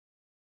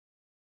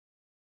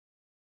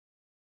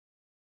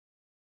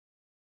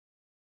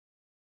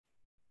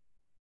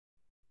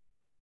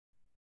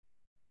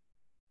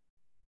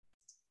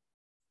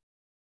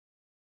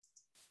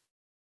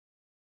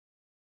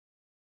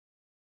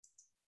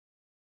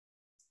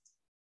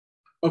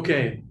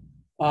Okay,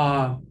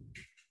 uh,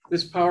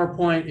 this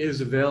PowerPoint is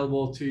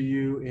available to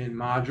you in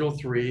Module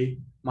 3.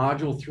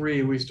 Module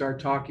 3, we start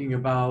talking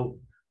about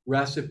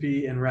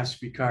recipe and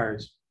recipe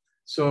cards.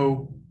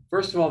 So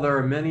first of all, there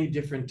are many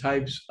different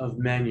types of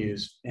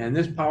menus. And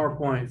this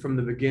PowerPoint from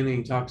the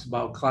beginning talks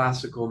about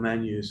classical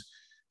menus.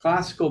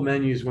 Classical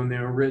menus, when they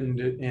were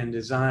written and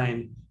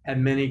designed, had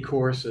many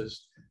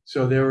courses.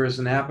 So there was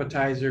an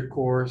appetizer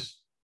course,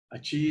 a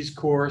cheese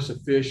course, a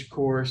fish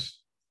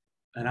course,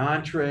 an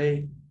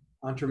entree,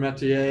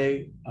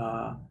 entremetier,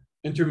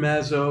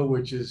 intermezzo,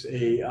 which is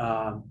a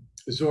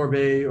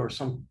sorbet or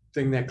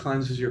something that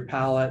cleanses your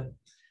palate.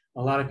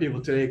 A lot of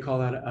people today call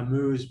that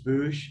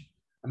amuse-bouche.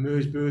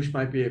 Amuse-bouche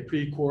might be a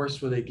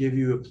pre-course where they give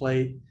you a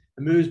plate.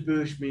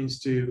 Amuse-bouche means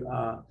to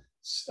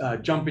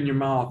jump in your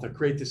mouth or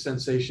create the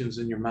sensations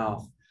in your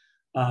mouth.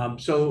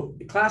 So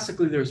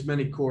classically, there's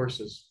many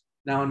courses.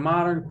 Now in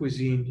modern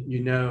cuisine,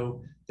 you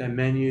know that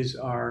menus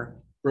are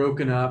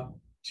broken up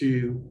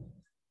to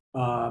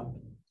uh,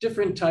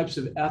 different types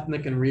of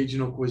ethnic and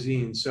regional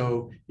cuisine.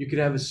 So you could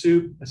have a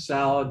soup, a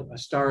salad, a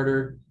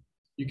starter.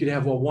 You could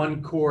have a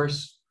one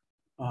course,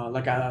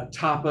 like a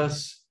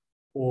tapas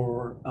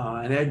or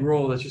an egg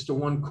roll. That's just a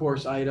one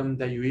course item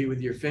that you eat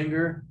with your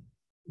finger.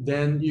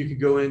 Then you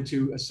could go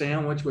into a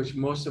sandwich, which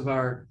most of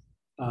our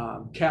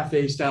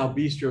cafe style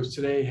bistros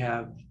today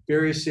have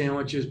various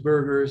sandwiches,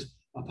 burgers,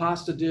 a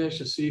pasta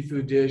dish, a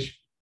seafood dish,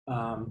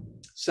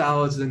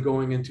 salads, then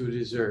going into a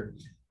dessert.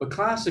 But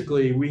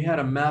classically, we had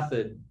a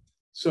method.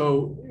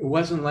 So it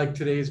wasn't like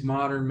today's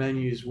modern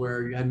menus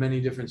where you had many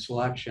different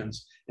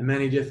selections and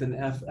many different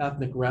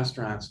ethnic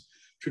restaurants.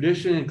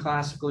 Traditionally and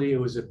classically, it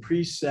was a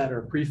preset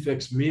or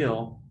prefix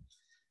meal.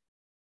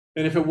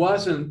 And if it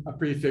wasn't a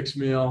prefix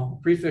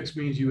meal, prefix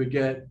means you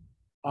would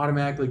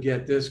automatically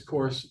get this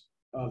course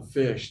of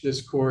fish,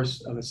 this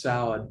course of a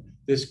salad,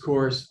 this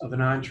course of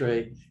an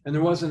entree. And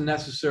there wasn't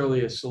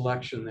necessarily a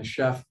selection. The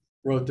chef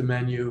wrote the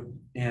menu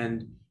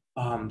and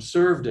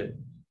served it.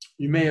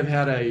 You may have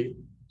had a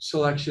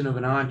selection of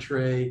an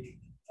entree,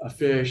 a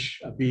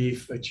fish, a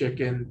beef, a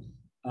chicken,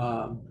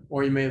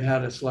 or you may have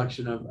had a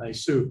selection of a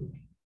soup.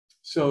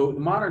 So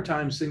in modern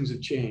times, things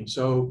have changed.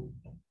 So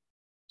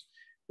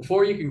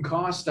before you can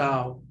cost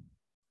out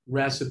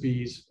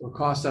recipes or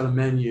cost out a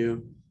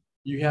menu,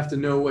 you have to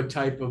know what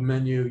type of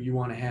menu you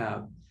want to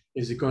have.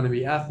 Is it going to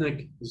be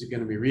ethnic? Is it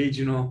going to be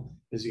regional?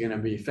 Is it going to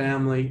be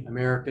family,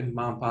 American,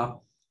 mom,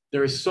 pop?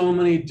 There are so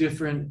many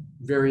different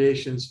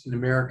variations in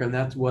America, and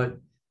that's what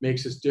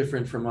makes us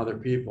different from other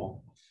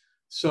people.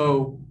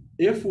 So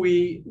if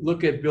we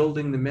look at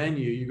building the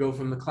menu, you go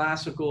from the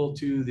classical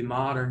to the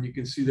modern, you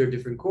can see there are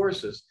different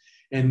courses,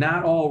 and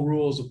not all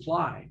rules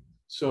apply.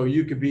 So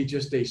you could be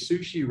just a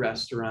sushi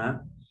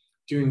restaurant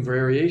doing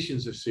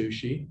variations of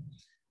sushi.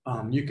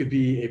 You could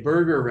be a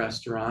burger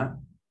restaurant.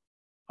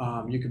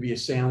 You could be a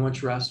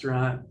sandwich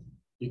restaurant.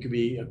 You could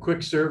be a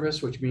quick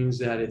service, which means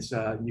that it's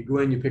you go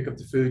in, you pick up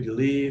the food, you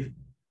leave,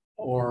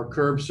 or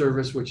curb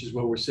service, which is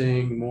what we're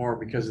seeing more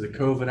because of the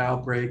COVID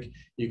outbreak.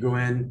 You go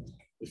in,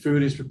 the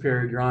food is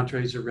prepared, your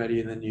entrees are ready,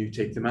 and then you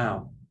take them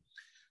out.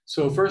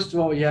 So first of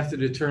all, you have to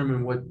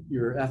determine what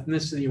your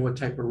ethnicity and what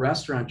type of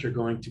restaurant you're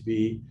going to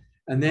be.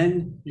 And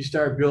then you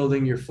start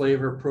building your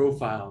flavor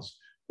profiles.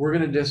 We're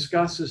going to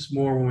discuss this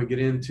more when we get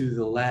into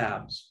the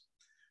labs.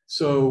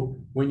 So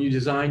when you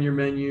design your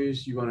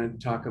menus, you want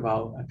to talk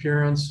about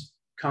appearance,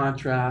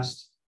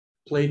 contrast,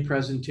 plate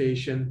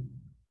presentation,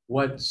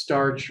 what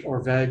starch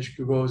or veg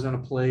goes on a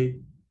plate.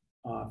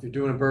 If you're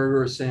doing a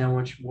burger or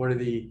sandwich, what are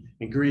the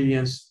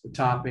ingredients, the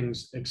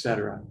toppings,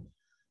 etc.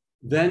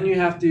 Then you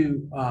have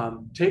to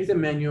take the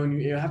menu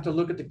and you have to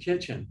look at the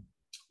kitchen.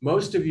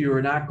 Most of you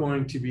are not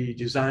going to be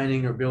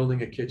designing or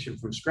building a kitchen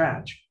from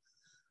scratch.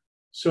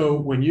 So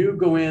when you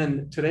go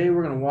in, today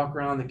we're going to walk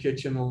around the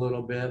kitchen a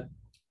little bit.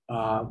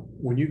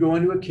 When you go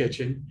into a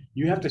kitchen,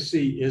 you have to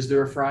see, is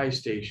there a fry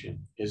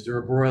station? Is there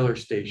a broiler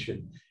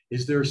station?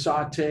 Is there a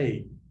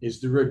saute? Is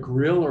there a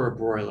grill or a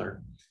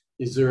broiler?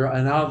 Is there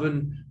an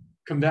oven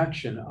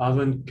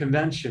oven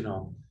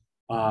conventional?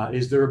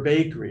 Is there a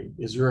bakery?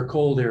 Is there a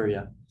cold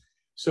area?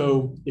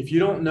 So if you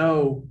don't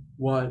know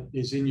what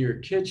is in your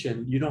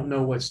kitchen, you don't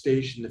know what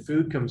station the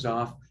food comes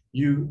off,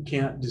 you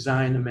can't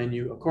design a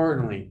menu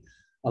accordingly.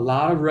 A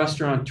lot of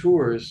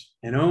restaurateurs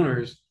and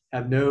owners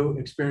have no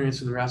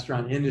experience in the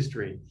restaurant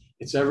industry.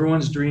 It's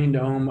everyone's dream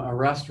to own a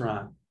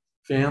restaurant.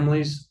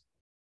 Families,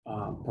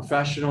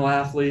 professional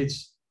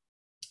athletes,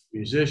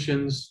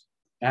 musicians,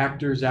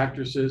 actors,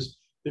 actresses,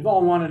 they've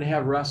all wanted to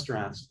have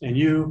restaurants. And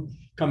you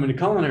come into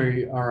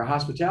culinary or a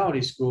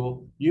hospitality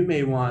school, you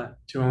may want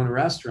to own a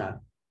restaurant.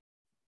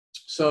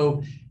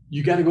 So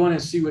you got to go in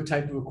and see what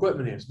type of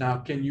equipment is. Now,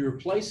 can you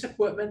replace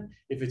equipment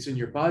if it's in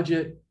your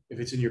budget, if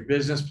it's in your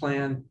business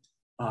plan?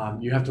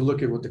 You have to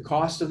look at what the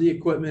cost of the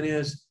equipment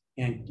is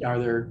and are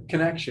there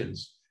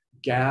connections?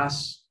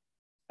 Gas,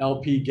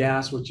 LP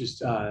gas, which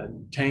is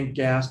tank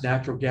gas,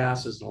 natural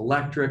gas is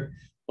electric.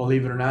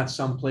 Believe it or not,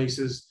 some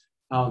places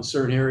out in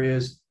certain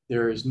areas,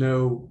 there is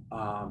no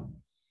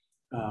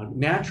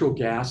natural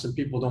gas and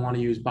people don't want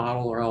to use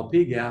bottle or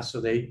LP gas, so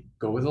they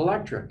go with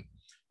electric.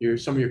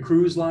 some of your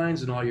cruise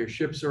lines and all your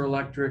ships are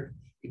electric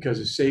because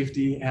of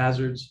safety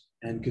hazards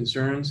and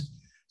concerns.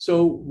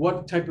 So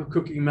what type of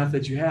cooking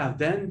methods you have,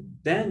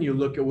 then you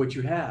look at what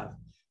you have,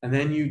 and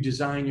then you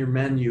design your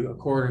menu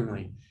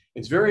accordingly.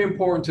 It's very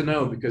important to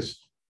know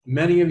because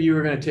many of you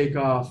are going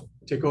to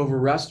take over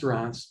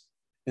restaurants,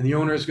 and the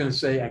owner is going to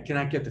say, I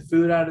cannot get the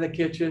food out of the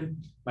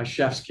kitchen. My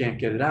chefs can't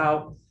get it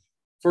out.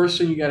 First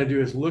thing you got to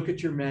do is look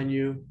at your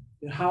menu.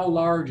 How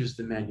large is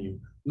the menu?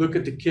 Look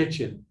at the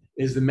kitchen.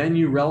 Is the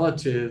menu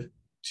relative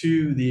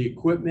to the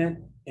equipment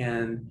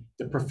and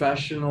the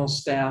professional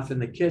staff in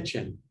the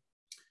kitchen?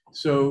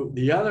 So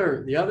the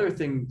other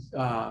thing,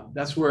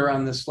 that's where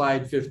on the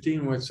slide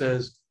 15 where it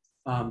says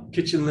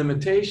kitchen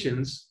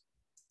limitations,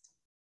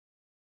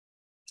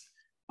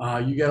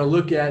 you got to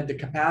look at the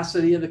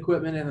capacity of the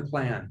equipment and the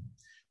plan.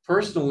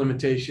 Personal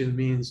limitation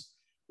means,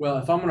 well,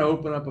 if I'm going to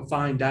open up a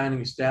fine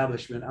dining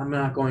establishment, I'm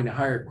not going to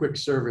hire quick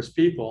service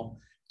people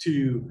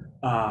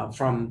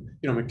from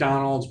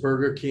McDonald's,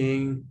 Burger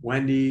King,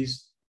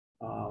 Wendy's,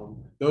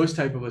 those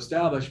type of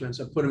establishments,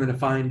 and put them in a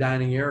fine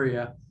dining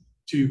area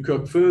to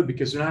cook food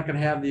because they're not going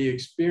to have the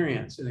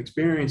experience. And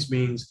experience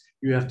means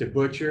you have to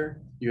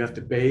butcher, you have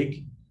to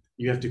bake,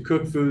 you have to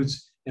cook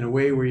foods in a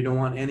way where you don't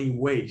want any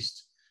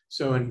waste.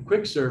 So in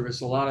quick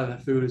service, a lot of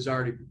the food is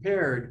already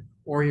prepared,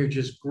 or you're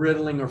just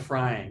griddling or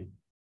frying.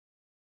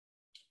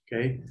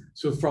 Okay,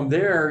 so from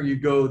there, you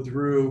go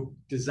through,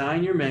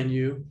 design your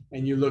menu,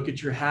 and you look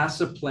at your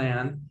HACCP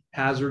plan,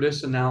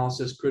 hazardous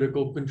analysis,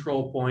 critical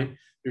control point,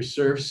 your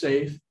serve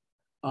safe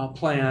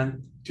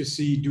plan to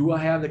see, do I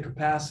have the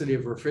capacity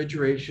of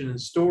refrigeration and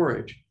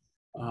storage?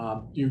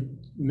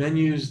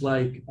 Menus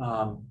like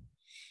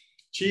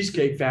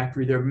Cheesecake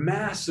Factory, they're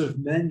massive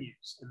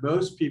menus, and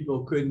most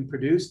people couldn't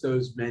produce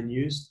those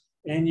menus,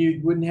 and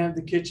you wouldn't have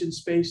the kitchen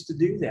space to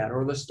do that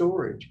or the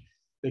storage.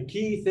 The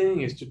key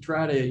thing is to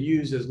try to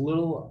use as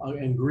little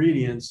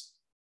ingredients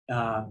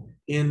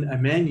in a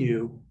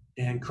menu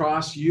and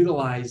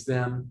cross-utilize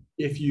them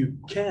if you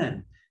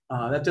can.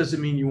 That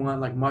doesn't mean you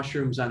want like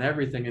mushrooms on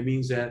everything. It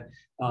means that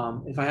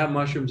if I have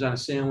mushrooms on a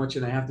sandwich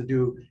and I have to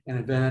do an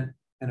event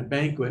and a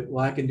banquet,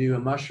 well, I can do a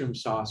mushroom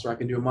sauce or I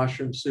can do a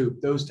mushroom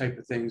soup, those type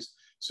of things,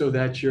 so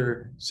that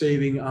you're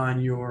saving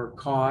on your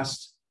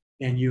cost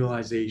and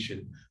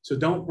utilization. So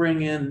don't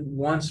bring in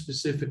one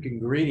specific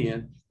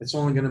ingredient that's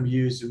only going to be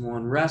used in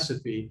one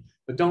recipe,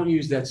 but don't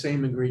use that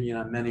same ingredient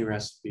on many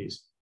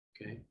recipes,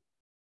 okay?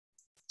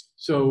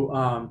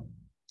 So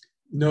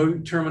know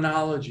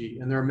terminology,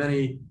 and there are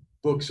many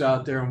books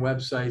out there and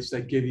websites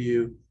that give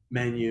you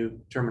menu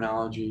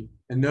terminology,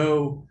 and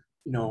know,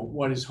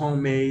 what is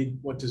homemade,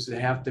 what does it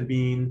have to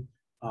mean,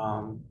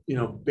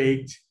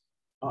 baked,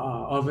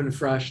 oven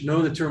fresh.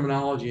 Know the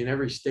terminology. In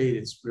every state,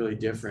 it's really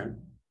different.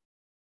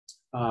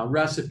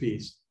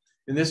 Recipes.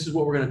 And this is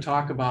what we're going to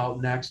talk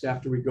about next.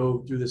 After we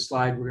go through the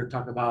slide, we're going to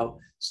talk about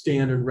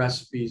standard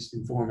recipes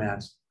and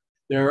formats.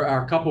 There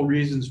are a couple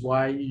reasons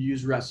why you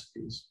use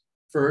recipes.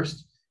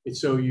 First,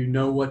 it's so you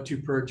know what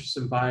to purchase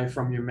and buy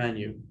from your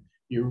menu.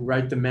 You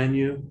write the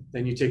menu,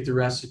 then you take the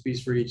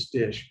recipes for each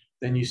dish.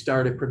 Then you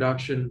start a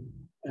production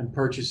and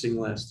purchasing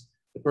list.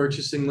 The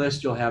purchasing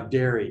list, you'll have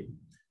dairy.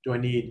 Do I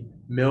need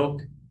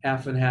milk,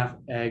 half and half,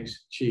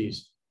 eggs,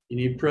 cheese? You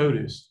need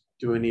produce.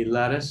 Do I need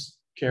lettuce,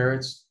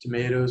 carrots,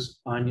 tomatoes,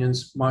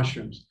 onions,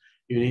 mushrooms?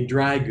 You need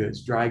dry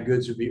goods. Dry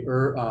goods would be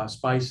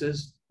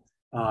spices,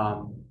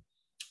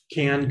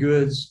 canned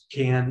goods,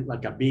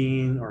 like a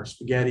bean or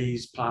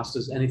spaghettis,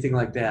 pastas, anything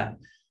like that.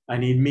 I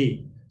need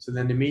meat. So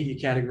then the meat, you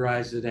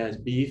categorize it as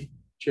beef,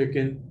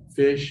 chicken,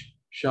 fish,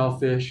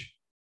 shellfish,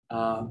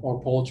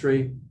 or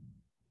poultry,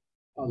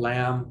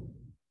 lamb,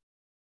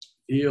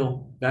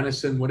 veal,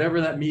 venison,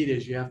 whatever that meat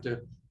is, you have to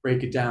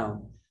break it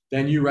down.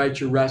 Then you write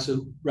your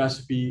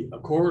recipe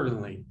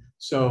accordingly.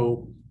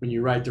 So when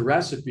you write the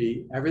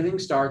recipe, everything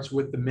starts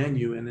with the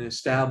menu in an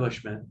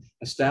establishment.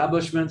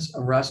 Establishments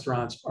and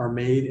restaurants are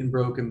made and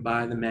broken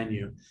by the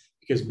menu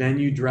because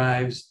menu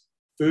drives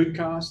food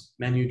cost,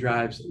 menu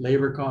drives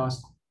labor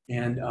cost,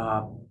 and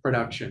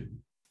production.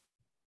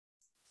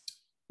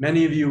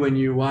 Many of you, when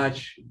you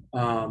watch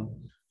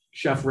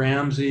Chef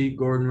Ramsay,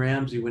 Gordon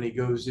Ramsay, when he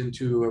goes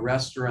into a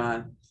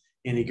restaurant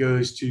and he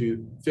goes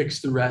to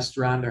fix the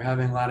restaurant, they're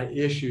having a lot of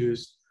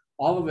issues,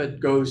 all of it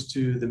goes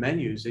to the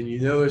menus. And you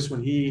notice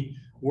when he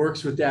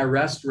works with that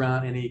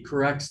restaurant and he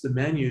corrects the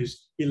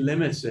menus, he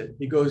limits it.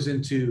 He goes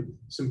into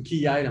some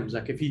key items.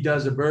 Like if he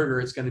does a burger,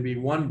 it's going to be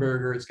one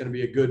burger, it's going to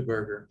be a good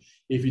burger.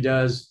 If he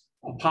does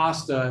a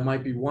pasta, it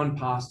might be one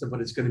pasta,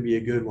 but it's going to be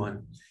a good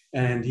one.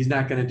 And he's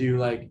not going to do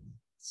like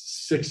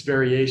 6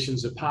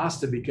 variations of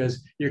pasta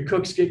because your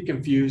cooks get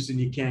confused and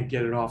you can't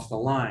get it off the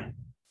line.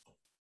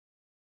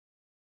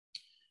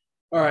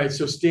 All right,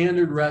 so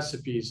standard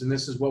recipes, and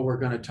this is what we're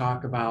going to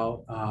talk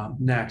about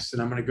next.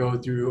 And I'm going to go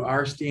through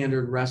our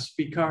standard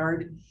recipe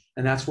card,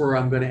 and that's where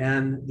I'm going to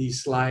end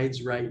these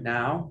slides right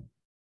now.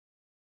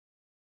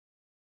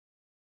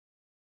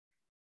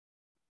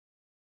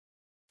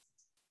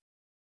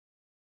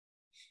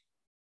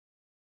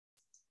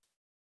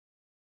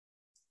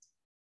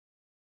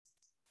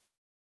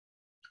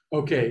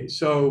 Okay,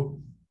 so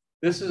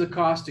this is a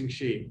costing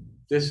sheet.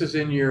 This is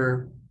in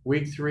your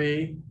week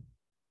 3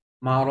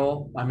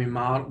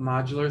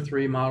 modular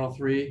 3, model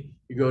 3.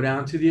 You go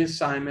down to the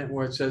assignment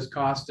where it says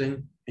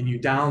costing and you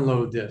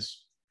download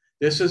this.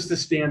 This is the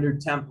standard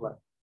template.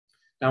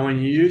 Now, when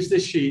you use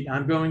this sheet,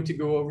 I'm going to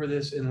go over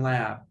this in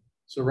lab.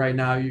 So right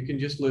now you can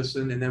just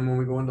listen, and then when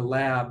we go into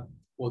lab,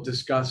 we'll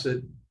discuss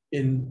it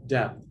in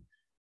depth.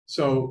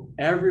 So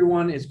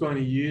everyone is going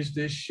to use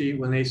this sheet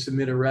when they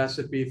submit a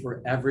recipe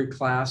for every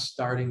class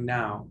starting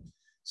now.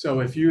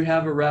 So if you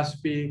have a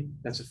recipe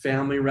that's a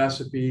family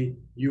recipe,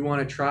 you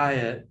want to try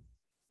it,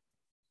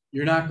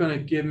 you're not going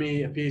to give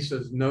me a piece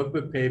of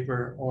notebook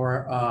paper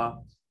or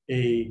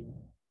a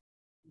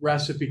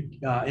recipe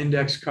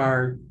index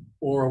card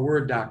or a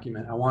Word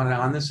document. I want it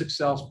on this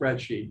Excel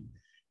spreadsheet.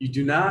 You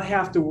do not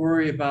have to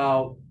worry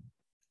about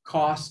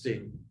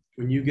costing.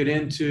 When you get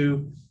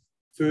into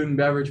food and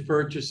beverage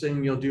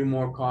purchasing, you'll do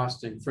more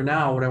costing. For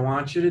now, what I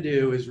want you to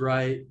do is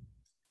write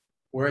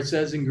where it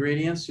says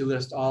ingredients, you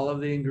list all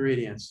of the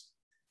ingredients.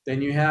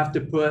 Then you have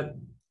to put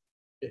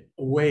a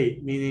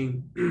weight,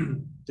 meaning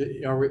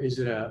is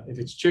it if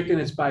it's chicken,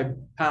 it's by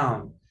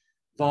pound.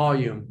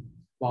 Volume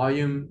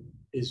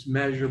is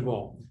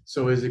measurable.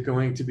 So is it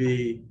going to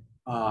be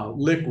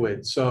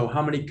liquid? So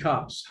how many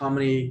cups, how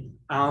many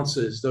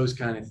ounces, those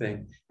kind of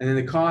thing. And then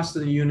the cost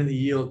of the unit, the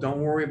yield, don't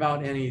worry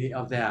about any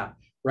of that.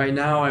 Right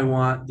now, I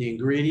want the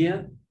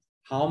ingredient,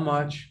 how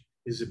much,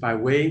 is it by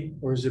weight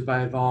or is it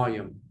by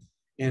volume?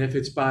 And if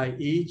it's by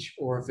each,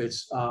 or if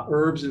it's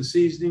herbs and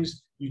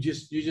seasonings, you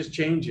just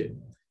change it.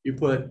 You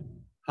put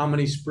how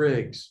many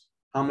sprigs,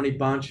 how many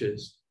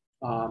bunches.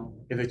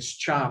 If it's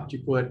chopped,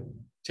 you put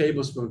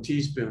tablespoon,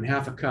 teaspoon,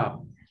 half a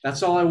cup.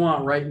 That's all I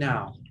want right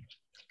now.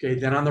 Okay,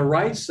 then on the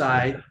right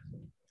side,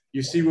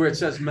 you see where it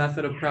says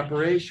method of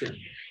preparation.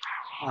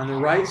 On the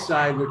right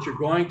side, what you're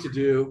going to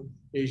do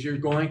is you're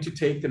going to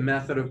take the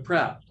method of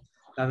prep.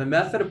 Now, the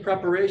method of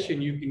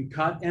preparation, you can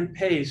cut and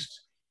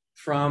paste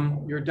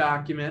from your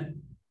document,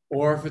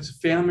 or if it's a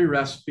family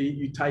recipe,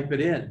 you type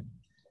it in.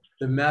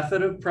 The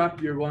method of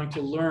prep, you're going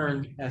to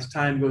learn as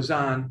time goes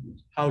on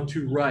how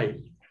to write.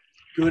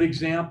 Good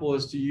example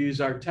is to use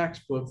our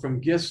textbook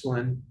from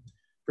Gislin,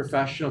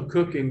 Professional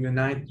Cooking, the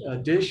 9th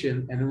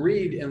edition, and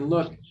read and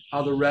look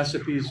how the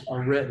recipes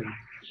are written.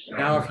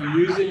 Now, if you're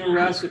using a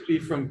recipe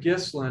from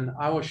Gislin,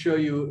 I will show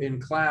you in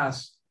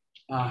class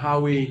how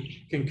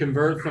we can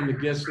convert from the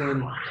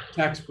Gislin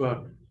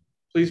textbook.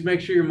 Please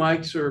make sure your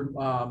mics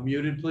are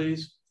muted,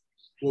 please.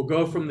 We'll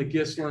go from the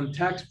Gislin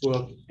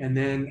textbook, and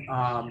then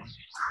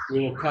we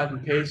will cut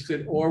and paste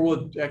it, or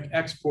we'll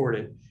export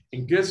it.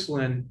 In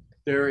Gislin,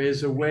 there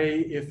is a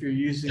way, if you're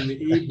using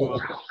the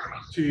ebook,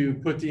 to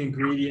put the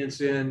ingredients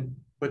in,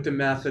 put the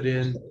method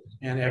in,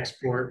 and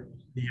export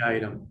the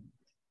item.